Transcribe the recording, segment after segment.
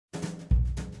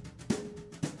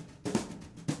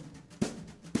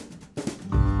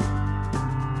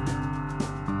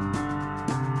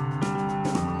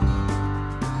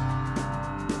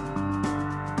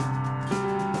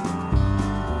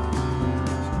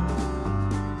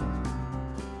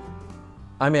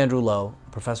I'm Andrew Lowe,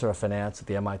 professor of finance at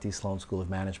the MIT Sloan School of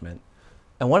Management.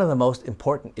 And one of the most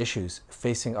important issues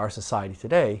facing our society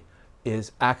today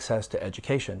is access to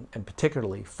education, and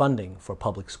particularly funding for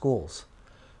public schools.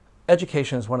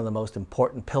 Education is one of the most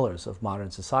important pillars of modern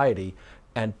society,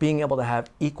 and being able to have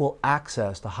equal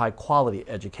access to high-quality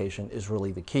education is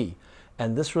really the key.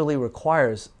 And this really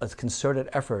requires a concerted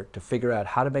effort to figure out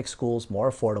how to make schools more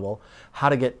affordable, how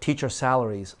to get teacher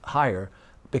salaries higher,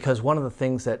 because one of the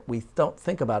things that we don't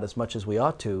think about as much as we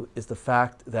ought to is the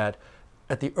fact that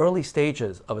at the early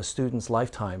stages of a student's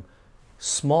lifetime,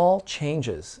 small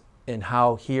changes in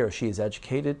how he or she is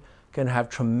educated can have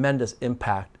tremendous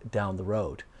impact down the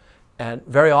road. And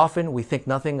very often we think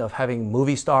nothing of having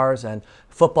movie stars and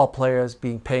football players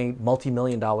being paid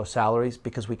multi-million-dollar salaries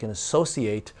because we can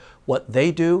associate what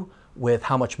they do with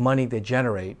how much money they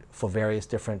generate for various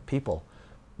different people.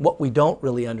 What we don't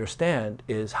really understand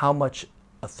is how much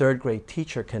a third-grade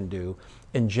teacher can do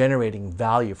in generating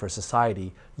value for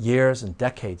society years and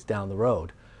decades down the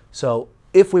road. So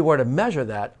if we were to measure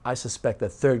that, I suspect that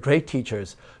third-grade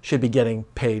teachers should be getting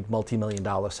paid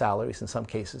multi-million-dollar salaries in some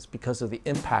cases because of the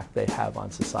impact they have on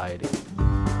society.